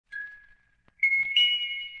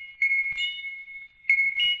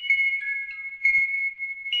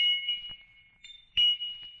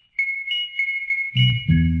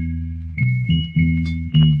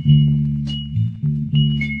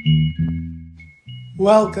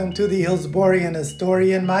Welcome to the Hillsboroughian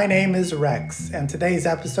Historian. My name is Rex, and today's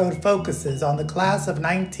episode focuses on the class of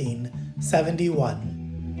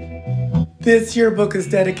 1971. This yearbook is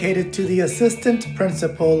dedicated to the assistant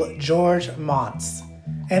principal, George Montz,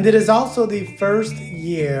 and it is also the first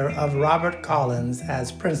year of Robert Collins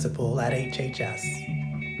as principal at HHS.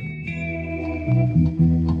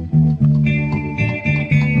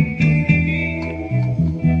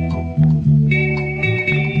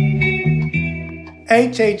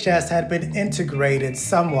 HHS had been integrated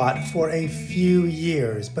somewhat for a few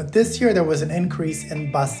years, but this year there was an increase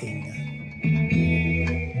in busing.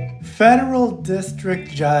 Federal District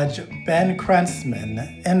Judge Ben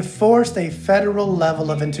Krentzman enforced a federal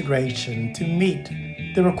level of integration to meet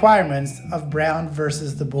the requirements of Brown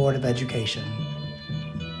versus the Board of Education.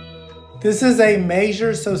 This is a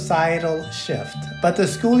major societal shift, but the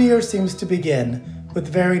school year seems to begin with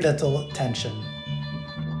very little tension.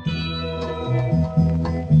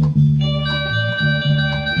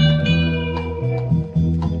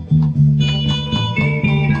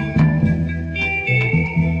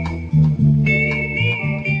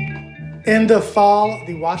 In the fall,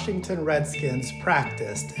 the Washington Redskins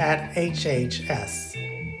practiced at HHS.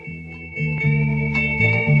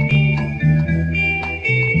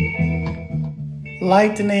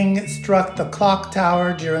 Lightning struck the clock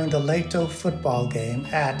tower during the Lato football game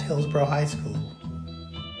at Hillsborough High School.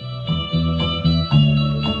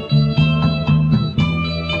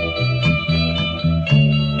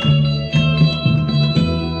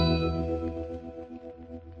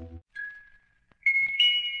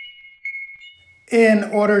 In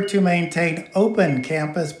order to maintain open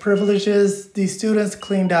campus privileges, the students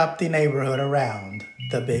cleaned up the neighborhood around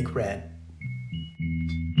the Big Red.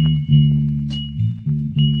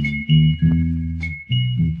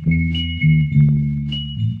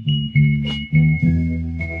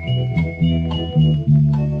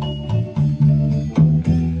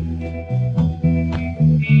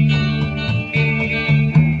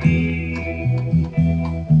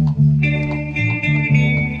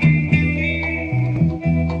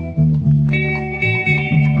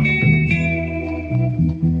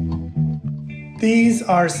 These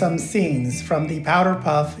are some scenes from the Powder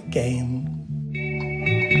Puff game.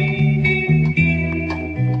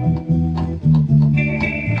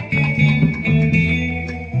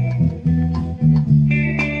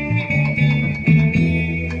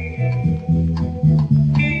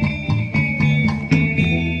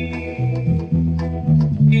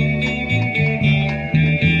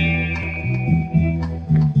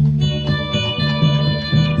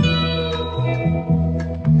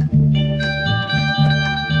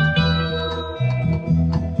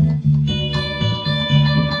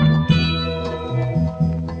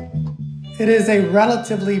 It is a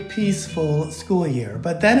relatively peaceful school year,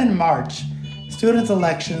 but then in March, student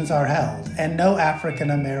elections are held and no African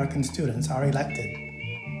American students are elected.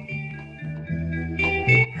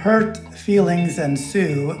 Hurt feelings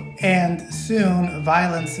ensue, and soon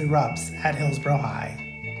violence erupts at Hillsborough High.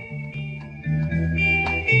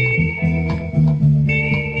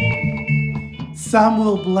 Some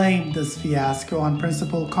will blame this fiasco on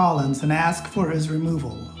Principal Collins and ask for his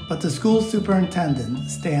removal, but the school superintendent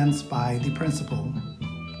stands by the principal.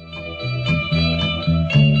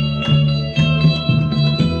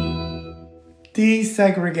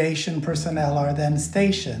 Desegregation personnel are then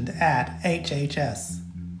stationed at HHS.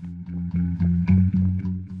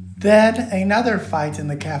 Then another fight in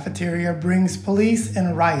the cafeteria brings police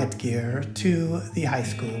in riot gear to the high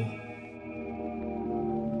school.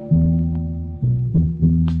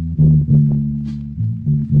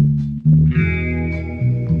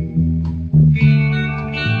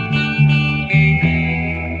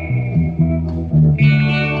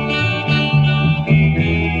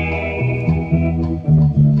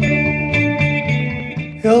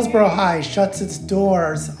 Hillsborough High shuts its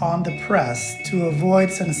doors on the press to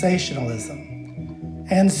avoid sensationalism,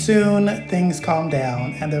 and soon things calm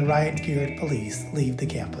down and the riot-geared police leave the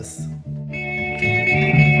campus.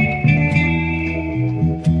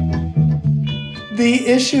 The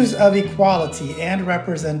issues of equality and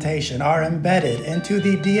representation are embedded into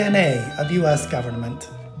the DNA of U.S. government.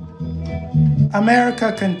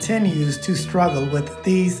 America continues to struggle with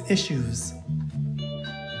these issues.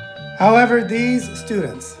 However, these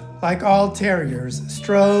students, like all terriers,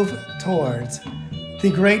 strove towards the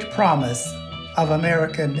great promise of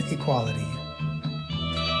American equality.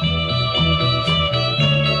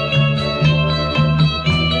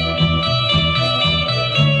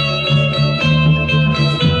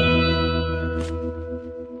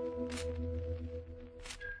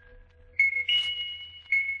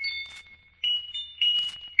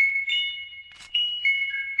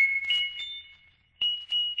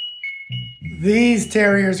 These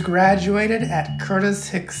terriers graduated at Curtis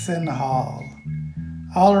Hickson Hall.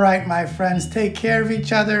 All right, my friends, take care of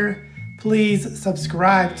each other. Please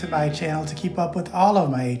subscribe to my channel to keep up with all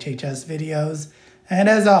of my HHS videos. And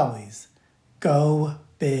as always, go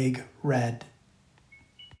Big Red.